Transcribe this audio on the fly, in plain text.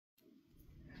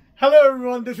Hello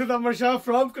everyone, this is Amar Shah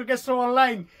from Cricket Store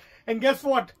Online. And guess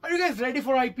what? Are you guys ready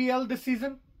for IPL this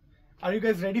season? Are you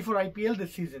guys ready for IPL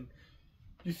this season?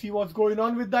 You see what's going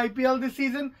on with the IPL this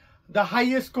season? The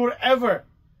highest score ever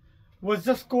was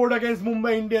just scored against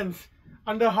Mumbai Indians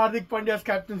under Hardik Pandya's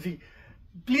captaincy.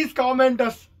 Please comment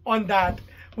us on that.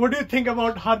 What do you think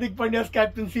about Hardik Pandya's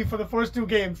captaincy for the first two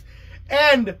games?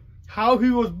 And how he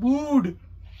was booed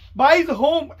by his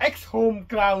ex-home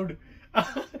crowd.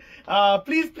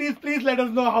 Please let us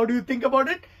know how do you think about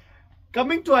it.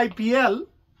 Coming to IPL,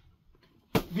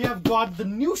 we have got the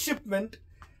new shipment,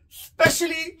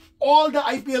 especially all the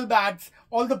IPL bats,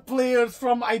 all the players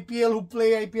from IPL who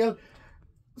play IPL.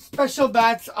 Special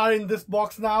bats are in this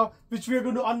box now, which we are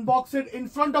going to unbox it in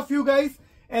front of you guys.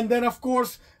 And then of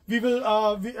course we will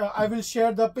I will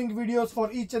share the pink videos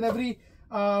for each and every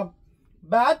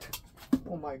bat.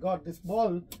 Oh my god, this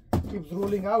ball keeps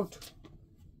rolling out.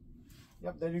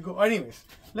 Yep, there you go. Anyways,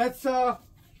 let's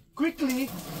quickly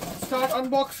start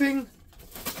unboxing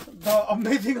the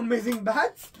amazing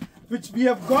bats which we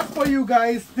have got for you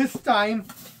guys this time,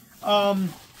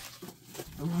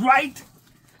 right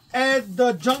at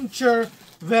the juncture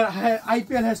where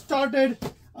IPL has started.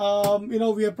 You know,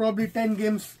 we are probably 10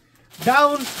 games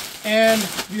down and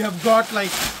we have got like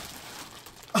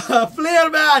player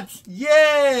bats.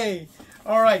 Yay!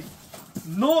 All right.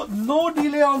 No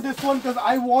delay on this one because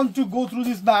I want to go through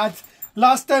these bats.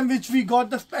 Last time which we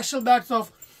got the special bats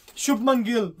of Shubman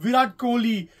Gill, Virat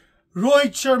Kohli,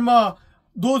 Rohit Sharma.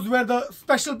 Those were the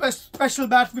special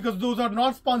bats because those are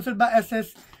not sponsored by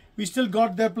SS. We still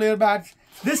got their player bats.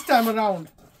 This time around,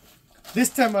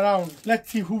 let's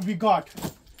see who we got.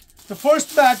 The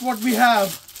first bat what we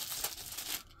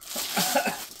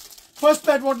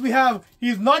have,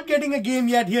 he's not getting a game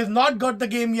yet. He has not got the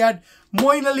game yet.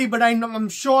 Moeen Ali, but I'm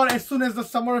sure as soon as the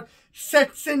summer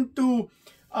sets into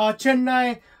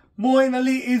Chennai, Moeen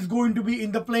Ali is going to be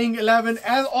in the playing 11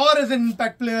 or as an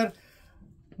impact player.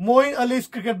 Moeen Ali's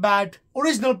cricket bat,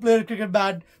 original player cricket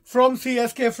bat from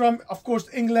CSK, from of course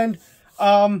England.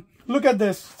 Look at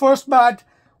this. First bat,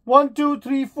 1, 2,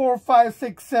 3, 4, 5,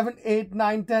 6, 7, 8,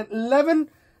 9, 10, 11.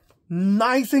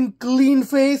 Nice and clean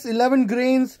face, 11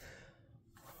 grains.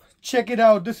 Check it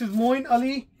out. This is Moeen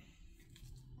Ali.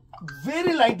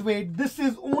 Very lightweight. This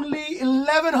is only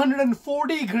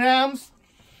 1140 grams.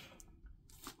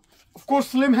 Of course,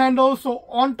 slim handle. So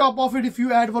on top of it, if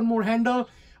you add one more handle,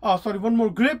 one more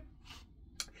grip,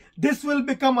 this will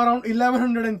become around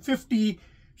 1150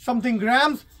 something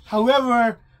grams.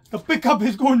 However, the pickup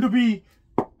is going to be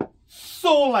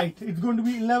so light. It's going to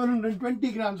be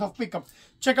 1120 grams of pickup.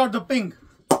 Check out the ping.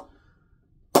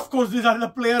 Of course, these are the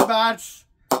player bats.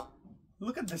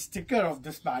 Look at the sticker of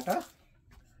this bat, huh?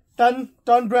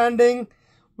 Ton branding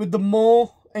with the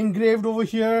Mo engraved over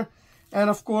here, and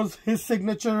of course his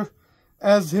signature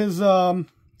as his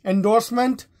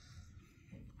endorsement.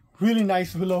 Really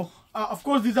nice Willow. Of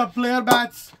course, these are player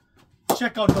bats.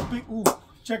 Check out the ping. Ooh,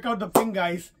 check out the ping,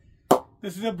 guys.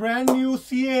 This is a brand new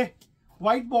CA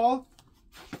white ball.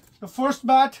 The first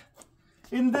bat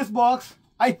in this box,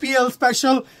 IPL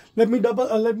special. Let me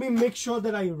make sure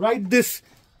that I write this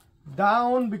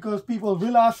down because people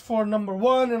will ask for number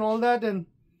 1 and all that, and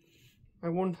I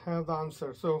won't have the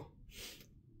answer. So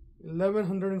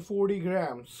 1140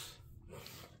 grams,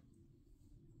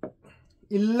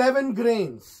 11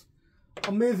 grains.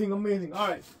 Amazing. All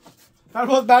right, that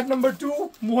was bat number 2,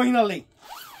 Moeen Ali.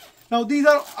 Now these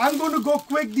are, I'm going to go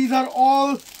quick. These are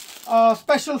all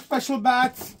special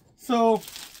bats. So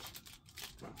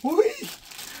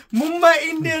Mumbai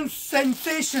Indians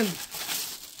sensation.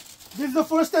 This is the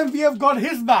first time we have got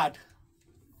his bat.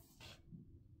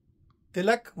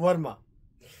 Tilak Varma.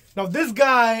 Now this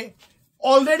guy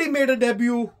already made a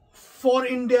debut for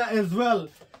India as well.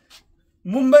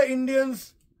 Mumbai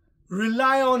Indians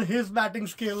rely on his batting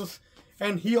skills,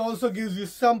 and he also gives you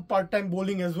some part-time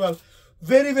bowling as well.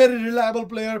 Very reliable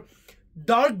player.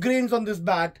 Dark grains on this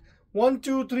bat. 1,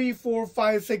 2, 3, 4,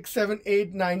 5, 6, 7,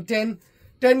 8, 9, 10.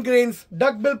 10 grains.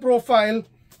 Duckbill profile.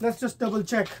 Let's just double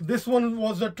check. This one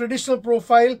was the traditional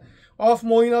profile of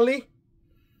Moeen Ali.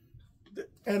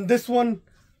 And this one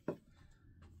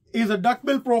is a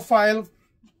duckbill profile.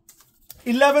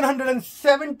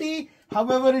 1170.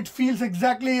 However, it feels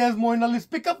exactly as Moeen Ali's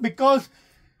pickup because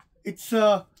it's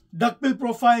a duckbill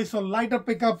profile, so lighter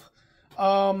pickup.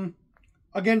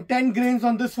 Again, 10 grains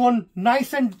on this one.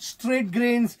 Nice and straight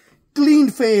grains.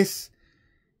 Clean face.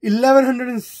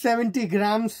 1170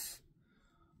 grams.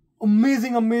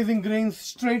 Amazing grains,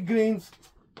 straight grains,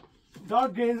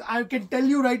 dark grains. I can tell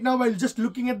you right now, while just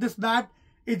looking at this bat,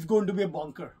 it's going to be a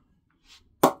bonker.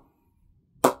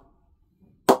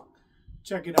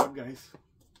 Check it out, guys.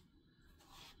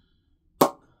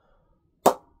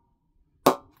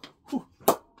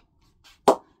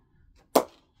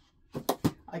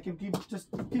 can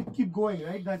keep going,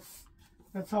 right?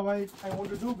 That's how I want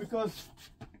to do, because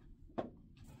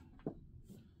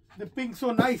the pink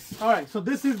so nice. All right, so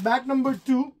this is bat number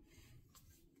 2.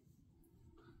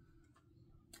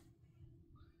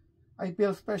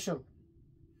 IPL special.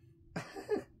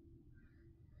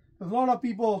 A lot of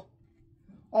people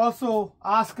also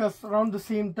ask us around the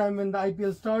same time when the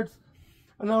IPL starts.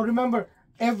 And now remember,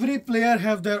 every player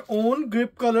have their own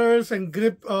grip colors and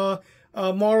grip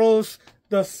models.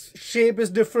 The shape is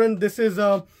different. This is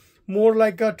more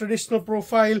like a traditional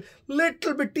profile,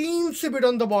 little bit teensy bit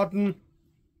on the bottom,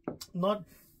 not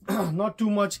not too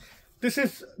much. This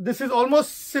is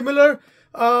almost similar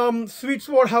sweet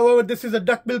spot. However, this is a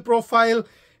duckbill profile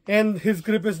and his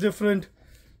grip is different.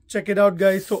 Check it out,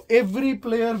 guys. So every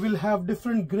player will have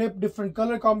different grip, different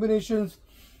color combinations,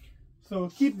 so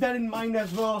keep that in mind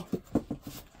as well.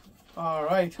 All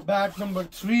right, bat number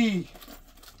 3.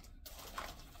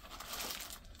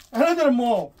 Another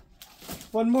Mo.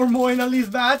 One more Moeen Ali's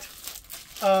bat.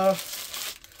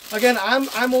 Again,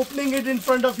 I'm opening it in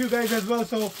front of you guys as well,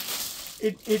 so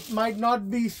it might not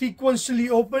be sequentially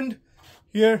opened.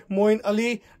 Here, Moeen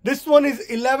Ali. This one is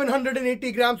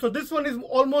 1180 grams. So this one is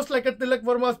almost like a Tilak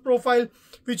Varma's profile,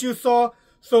 which you saw.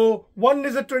 So one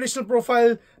is a traditional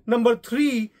profile. Number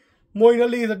 3, Moeen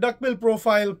Ali is a duckbill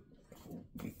profile.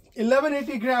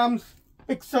 1180 grams.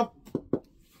 Picks up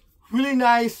really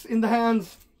nice in the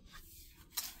hands.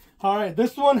 All right,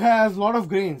 this one has a lot of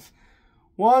grains.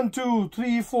 1, 2,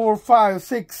 3, 4, 5,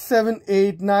 6, 7,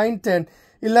 8, 9, 10,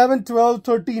 11, 12,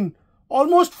 13.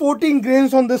 Almost 14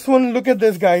 grains on this one. Look at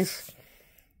this, guys.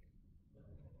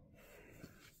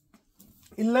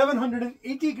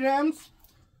 1180 grams.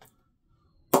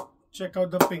 Check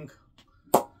out the pink.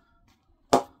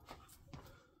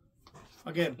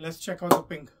 Again, let's check out the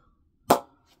pink.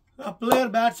 Player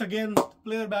bats again.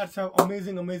 Player bats have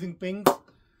amazing pink.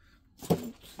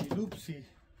 Oopsie.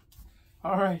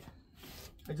 All right.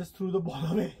 I just threw the ball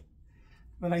away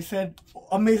when I said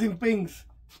amazing pinks.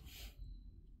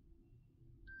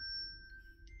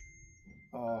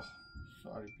 Oh,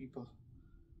 sorry, people.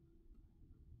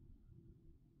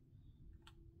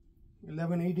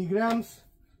 1180 grams.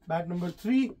 Bat number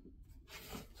 3.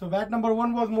 So bat number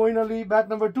 1 was Moeen Ali. Bat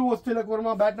number 2 was Tilak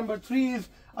Varma. Bat number 3 is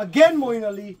again Moeen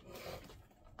Ali.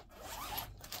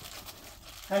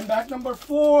 And bat number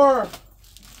 4.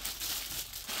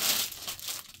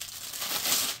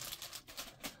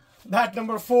 Bat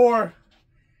number 4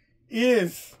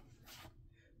 is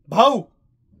Bhau.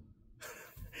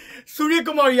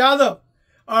 Suryakumar Yadav.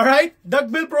 All right,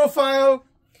 duckbill profile,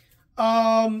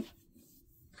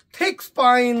 thick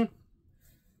spine,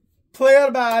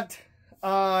 player bat.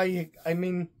 I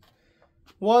mean,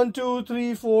 1, 2,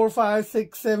 3, 4, 5,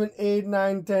 6, 7, 8,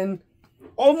 9, 10,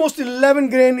 almost 11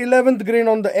 grain, 11th grain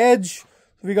on the edge.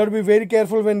 We got to be very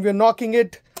careful when we're knocking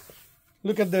it.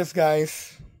 Look at this,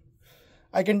 guys.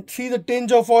 I can see the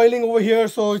tinge of oiling over here,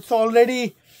 so it's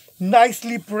already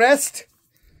nicely pressed.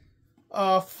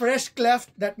 Fresh cleft,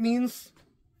 that means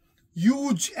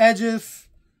huge edges,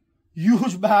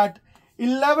 huge bat.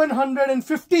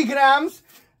 1150 grams.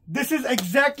 This is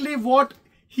exactly what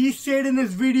he said in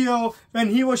his video when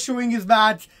he was showing his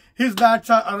bats. His bats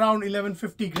are around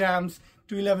 1150 grams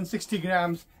to 1160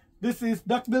 grams. This is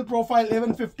duckbill profile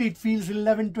 1150. It feels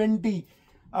 1120.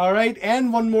 All right,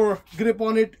 and one more grip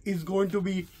on it is going to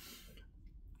be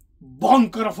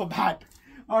bonker of a bat.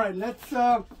 All right, let's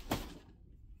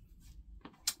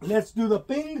do the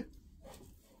ping.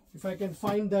 If I can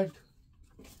find that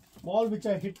ball which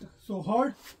I hit so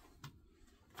hard.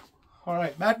 All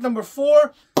right, bat number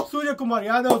 4, Suryakumar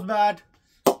Yadav's bat.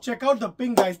 Check out the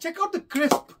ping, guys. Check out the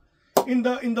crisp in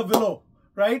the Willow,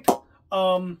 right?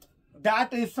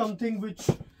 That is something which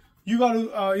you got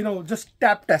to just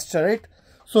tap test, right?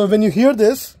 So when you hear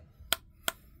this,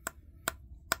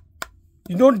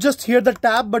 you don't just hear the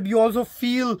tap, but you also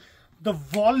feel the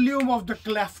volume of the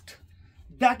cleft.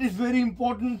 That is very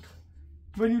important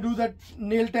when you do that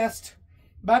nail test.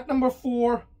 Bat number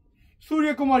 4,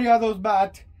 Suryakumar Yadav's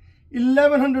bat,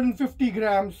 1150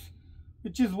 grams,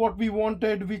 which is what we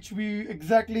wanted, which we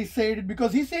exactly said,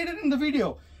 because he said it in the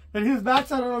video that his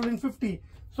bats are around 1150.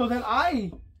 So then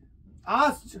I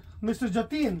asked Mr.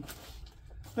 Jatin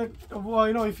that,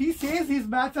 if he says his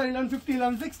bats are 1150,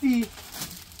 1160,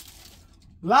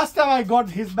 last time I got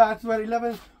his bats were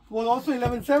was also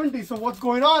 1170. So what's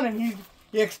going on? And he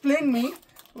explained me.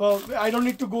 Well, I don't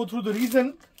need to go through the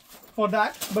reason for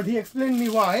that, but he explained me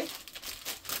why.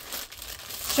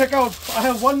 Check out, I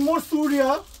have one more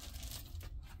Surya.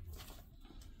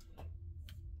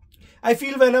 I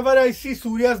feel whenever I see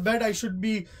Surya's bat, I should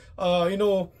be,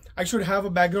 I should have a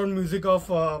background music of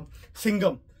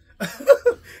Singham.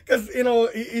 because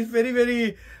he's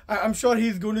very. I'm sure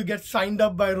he's going to get signed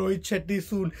up by Rohit Shetty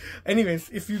soon. Anyways,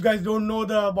 if you guys don't know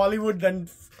the Bollywood, then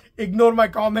ignore my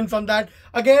comments on that.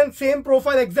 Again, same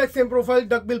profile, exact same profile,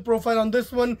 duckbill profile on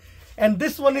this one. And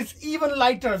this one is even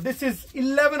lighter. This is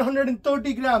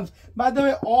 1130 grams. By the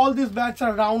way, all these bats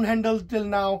are round handled till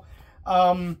now.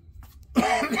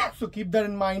 So keep that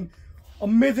in mind.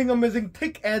 Amazing,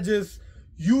 thick edges,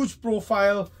 huge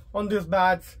profile on these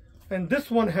bats. And this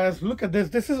one has, look at this.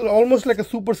 This is almost like a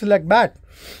super select bat.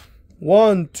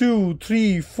 1, 2,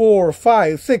 3, 4,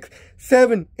 5, 6,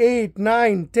 7, 8,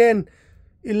 9, 10,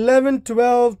 11,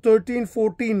 12, 13,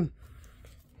 14.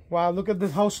 Wow, look at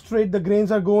this, how straight the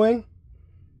grains are going.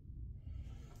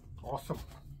 Awesome.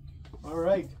 All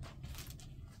right.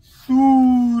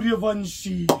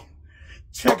 Suryavanshi.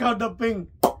 Check out the ping.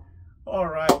 All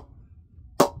right.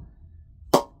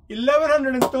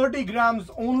 1130 grams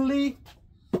only,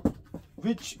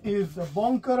 which is a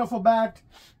bonker of a bat.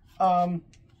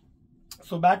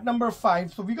 So bat number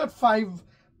 5. So we got 5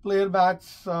 player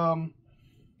bats.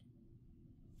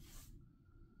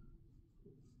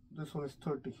 This one is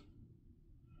 30.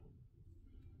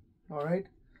 All right.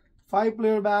 5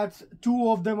 player bats. 2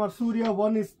 of them are Surya.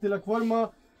 1 is Tilak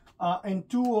Varma. And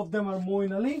 2 of them are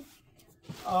Moeen Ali.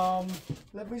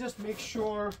 Let me just make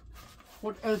sure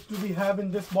what else do we have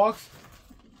in this box.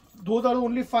 Those are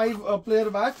only 5 player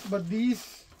bats, but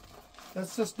these,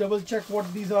 let's just double check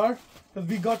what these are, because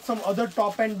we got some other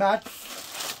top end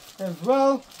bats as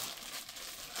well.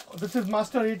 This is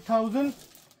Master 8000.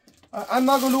 I'm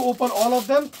not going to open all of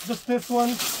them, just this one.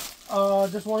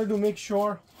 Just wanted to make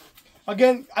sure.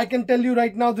 Again, I can tell you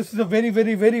right now, this is a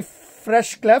very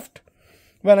fresh cleft.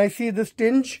 When I see this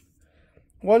tinge,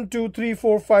 1, 2, 3,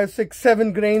 4, 5, 6,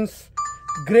 7 grains,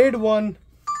 grade 1,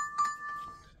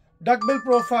 duckbill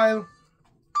profile.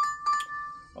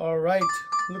 All right,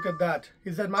 look at that.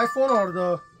 Is that my phone or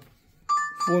the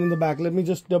phone in the back? Let me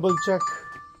just double check.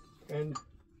 And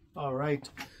all right,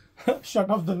 shut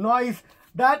off the noise.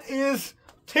 That is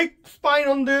thick spine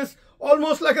on this,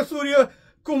 almost like a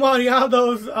Suryakumar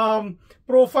Yadav's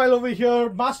profile over here.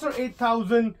 Master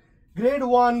 8000, grade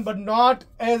 1, but not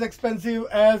as expensive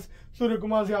as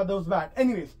Suryakumar Yadav's bat.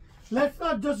 Anyways, let's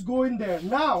not just go in there.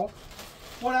 Now,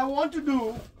 what I want to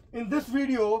do in this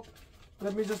video,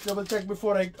 let me just double check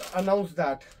before I announce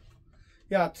that.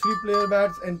 Yeah, 3 player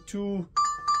bats and 2.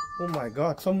 Oh my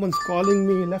God, someone's calling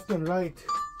me left and right.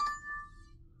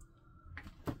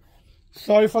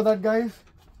 Sorry for that, guys.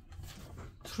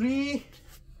 3.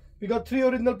 We got 3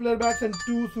 original player bats and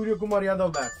 2 Suryakumar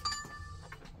Yadav bats.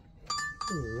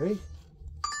 Alright.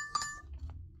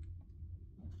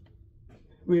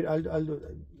 Wait, I'll do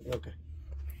that. Okay.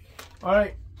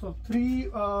 Alright. So 3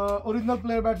 original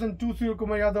player bats and 2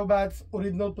 Suryakumar Yadav bats.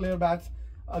 Original player bats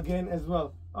again as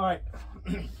well. Alright.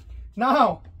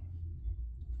 Now,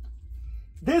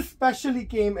 this specially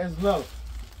came as well.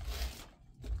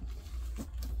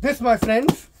 This, my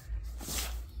friends,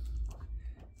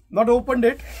 not opened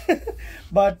it,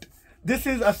 but this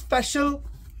is a special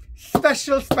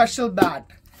bat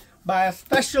by a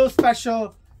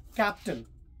special captain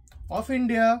of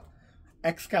India,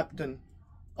 ex-captain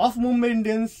of Mumbai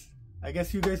Indians. I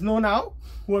guess you guys know now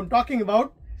who I'm talking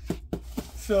about.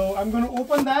 So I'm going to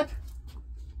open that.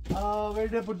 Where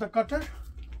did I put the cutter?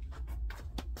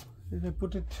 Did I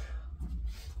put it?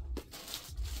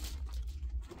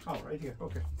 Oh, right here.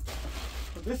 Okay.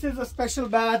 So this is a special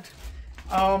bat.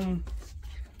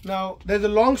 Now there's a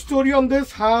long story on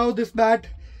this, how this bat,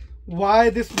 why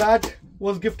this bat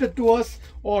was gifted to us,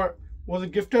 or was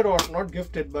it gifted or not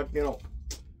gifted, but you know,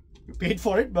 we paid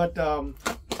for it. But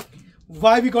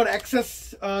why we got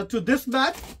access to this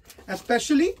bat,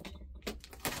 especially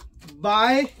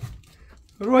by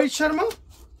Rohit Sharma,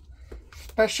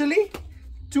 especially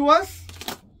to us,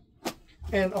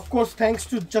 and of course thanks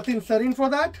to Jatin Sarin for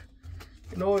that.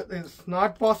 You know, it's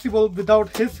not possible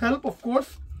without his help, of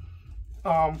course,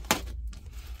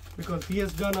 because he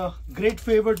has done a great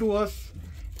favor to us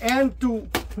and to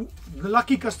the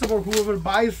lucky customer, whoever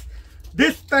buys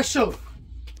this special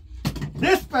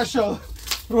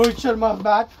Rohit Sharma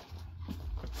bat.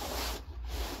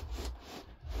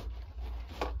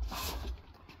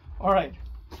 All right,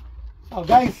 now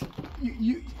guys,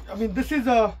 I mean, this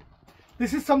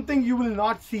is something you will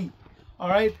not see. All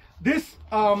right, this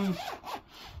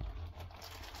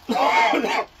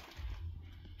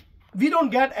we don't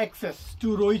get access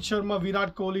to Rohit Sharma,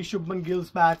 Virat Kohli, Shubman Gill's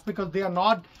bats because they are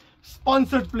not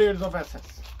sponsored players of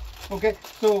SS. Okay,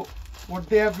 so what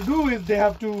they have to do is they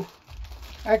have to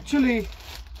actually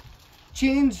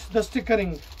change the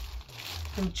stickering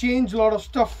and change a lot of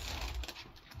stuff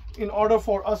in order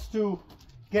for us to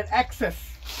get access.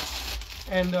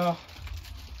 And I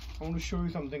want to show you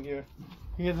something here.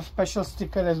 Here's a special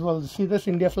sticker as well. See this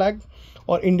India flag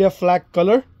or India flag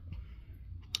color.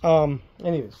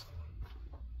 Anyways,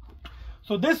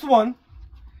 so this one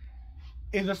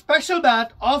is a special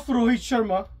bat of Rohit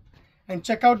Sharma, and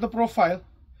check out the profile.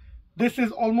 This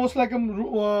is almost like a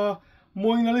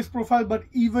Moeen Ali's profile, but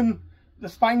even the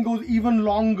spine goes even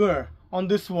longer on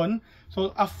this one.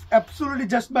 So absolutely,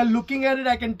 just by looking at it,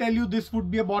 I can tell you this would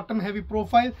be a bottom heavy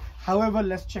profile. However,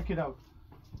 let's check it out.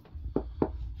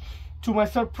 To my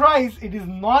surprise, it is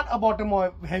not a bottom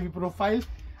heavy profile.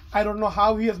 I don't know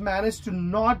how he has managed to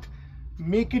not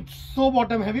make it so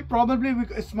bottom heavy. Probably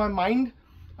because it's my mind.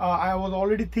 I was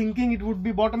already thinking it would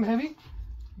be bottom heavy,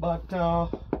 but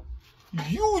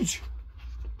huge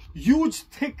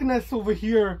thickness over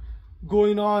here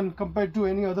going on compared to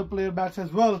any other player bats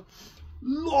as well.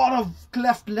 Lot of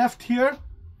cleft left here.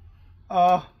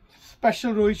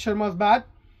 Special Rohit Sharma's bat.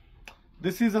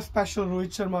 This is a special Rohit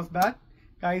Sharma's bat.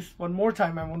 Guys, one more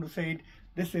time I want to say it.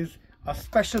 This is a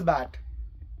special bat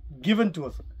given to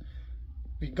us.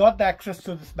 We got the access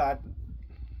to this bat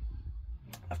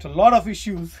after a lot of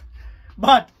issues.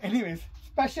 But anyways,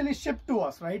 specially shipped to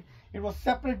us, right? It was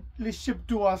separately shipped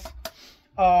to us.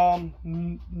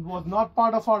 Was not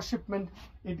part of our shipment.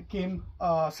 It came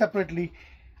separately.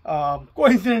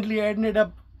 Coincidentally, I ended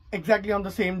up exactly on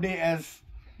the same day as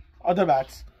other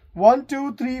bats. 1,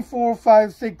 2, 3, 4,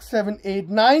 5, 6, 7, 8,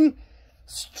 9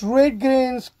 straight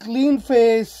grains, clean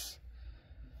face,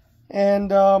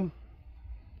 and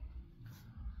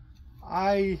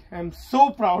I am so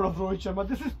proud of Rohit Sharma.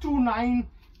 This is 2.9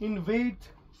 in weight.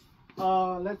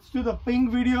 Let's do the ping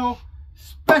video.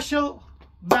 Special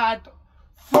bat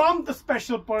from the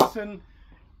special person,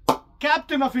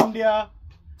 Captain of India,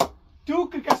 to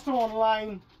Cricketster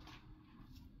Online.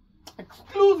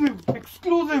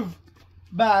 Exclusive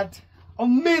bat.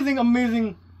 Amazing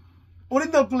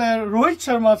original player Rohit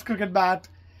Sharma's cricket bat.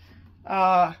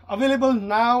 Available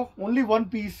now, only one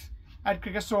piece at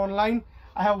Cricketster Online.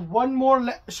 I have one more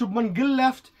Shubman Gill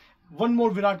left, one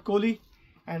more Virat Kohli,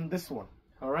 and this one.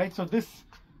 Alright, so this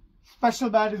special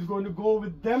bat is going to go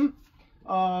with them,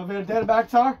 where their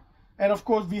bats are. And of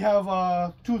course we have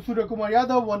 2 Suryakumar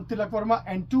Yadav, 1 Tilak Varma,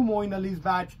 and 2 Moeen Ali's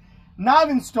bats now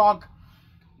in stock.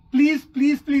 Please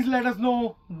let us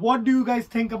know, what do you guys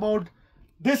think about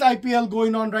this IPL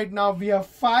going on right now. We have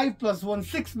 5 + 1,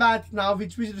 6 bats now,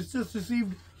 which we just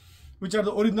received, which are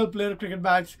the original player cricket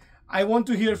bats. I want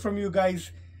to hear from you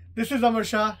guys. This is Amar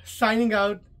Shah signing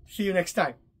out. See you next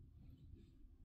time.